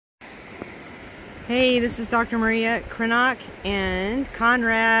Hey, this is Dr. Maria Krinock and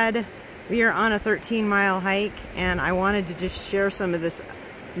Conrad. We are on a 13-mile hike, and I wanted to just share some of this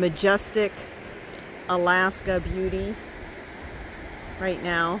majestic Alaska beauty right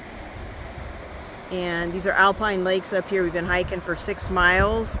now. And these are alpine lakes up here. We've been hiking for 6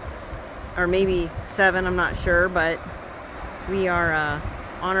 miles, or maybe 7, I'm not sure, but we are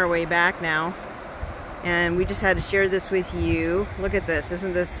on our way back now. And we just had to share this with you. Look at this.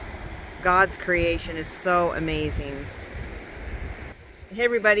 Isn't this God's creation is so amazing. Hey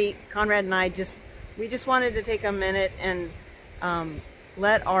everybody, Conrad and I we just wanted to take a minute and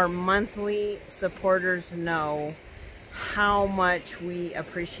let our monthly supporters know how much we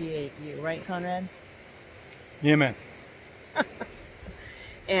appreciate you, right, Conrad? Yeah, man.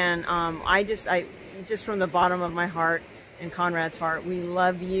 And I just from the bottom of my heart and Conrad's heart, we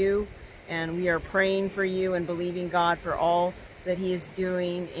love you, and we are praying for you and believing God for all that He is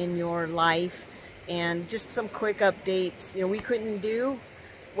doing in your life. And just some quick updates. You know, we couldn't do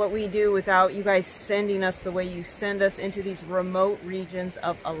what we do without you guys sending us the way you send us into these remote regions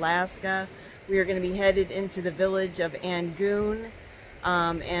of Alaska. We are going to be headed into the village of Angoon,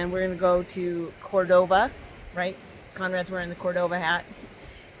 and we're going to go to Cordova, right? Conrad's wearing the Cordova hat.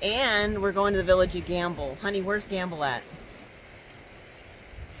 And we're going to the village of Gamble. Honey, where's Gamble at?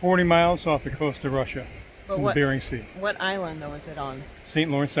 40 miles off the coast of Russia. In the Bering Sea. What island, though, is it on? St.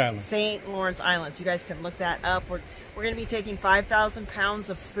 Lawrence Island. St. Lawrence Island. So you guys can look that up. We're going to be taking 5,000 pounds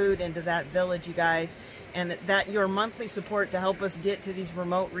of food into that village, you guys. And that your monthly support to help us get to these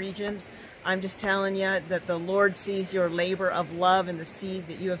remote regions, I'm just telling you that the Lord sees your labor of love and the seed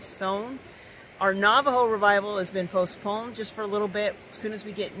that you have sown. Our Navajo revival has been postponed just for a little bit. As soon as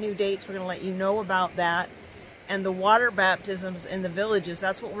we get new dates, we're going to let you know about that. And the water baptisms in the villages,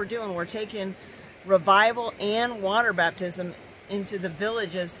 that's what we're doing. We're taking revival and water baptism into the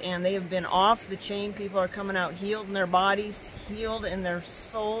villages, and they have been off the chain. People are coming out healed in their bodies, healed in their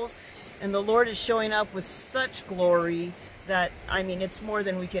souls, and the Lord is showing up with such glory that, I mean, it's more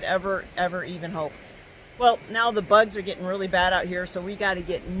than we could ever even hope. Well, now the bugs are getting really bad out here, so we got to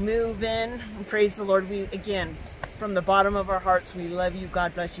get moving. And praise the Lord. We, again, from the bottom of our hearts, we love you.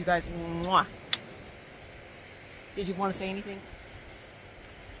 God bless you guys. Mwah. Did you want to say anything?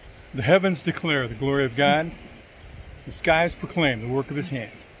 The heavens declare the glory of God. The skies proclaim the work of His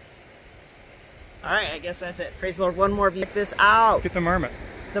hand. All right, I guess that's it. Praise the Lord. One more. Check this out. Get the marmot.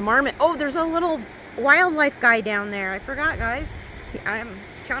 The marmot. Oh, there's a little wildlife guy down there. I forgot, guys.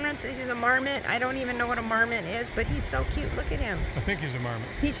 Conrad says he's a marmot. I don't even know what a marmot is, but he's so cute. Look at him. I think he's a marmot.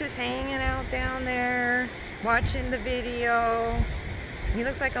 He's just hanging out down there, watching the video. He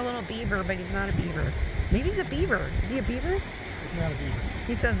looks like a little beaver, but he's not a beaver. Maybe he's a beaver. Is he a beaver? He's not a beaver.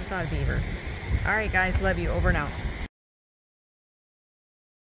 He says it's not a beaver. All right, guys. Love you. Over and out.